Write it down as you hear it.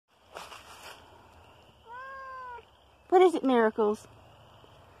is it, Miracles?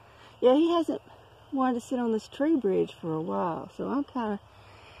 Yeah, he hasn't wanted to sit on this tree bridge for a while, so I'm kind of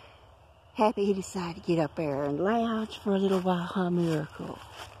happy he decided to get up there and lounge for a little while, huh, Miracle?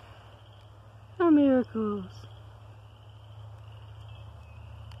 Huh, Miracles?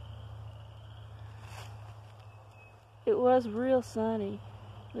 It was real sunny,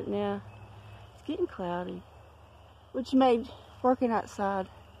 but now it's getting cloudy, which made working outside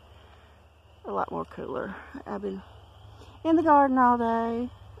a lot more cooler. I've been in the garden all day,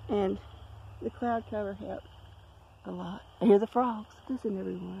 and the cloud cover helped a lot. I hear the frogs. Listen,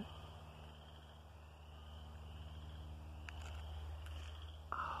 everyone.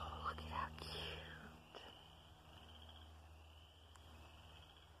 Oh, look at how cute.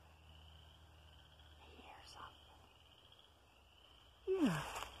 I hear something. Yeah.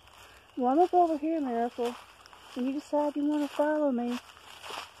 Well, I'm up over here, Miracle. When you decide you want to follow me,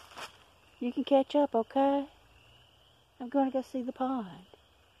 you can catch up, okay? I'm going to go see the pond.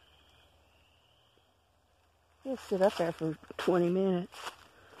 We'll sit up there for 20 minutes.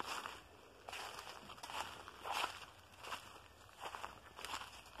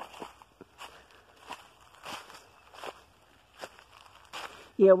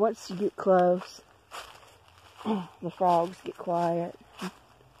 Yeah, once you get close, the frogs get quiet.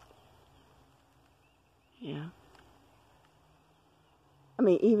 Yeah. I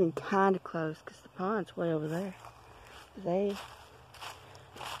mean, even kind of close, because the pond's way over there. They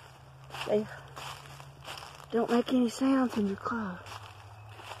don't make any sounds when you're close.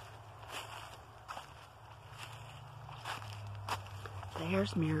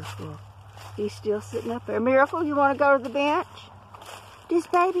 There's Miracle. He's still sitting up there. Miracle, you want to go to the bench? Does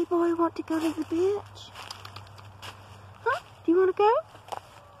baby boy want to go to the bench? Huh? Do you want to go?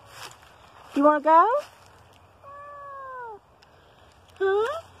 Do you want to go?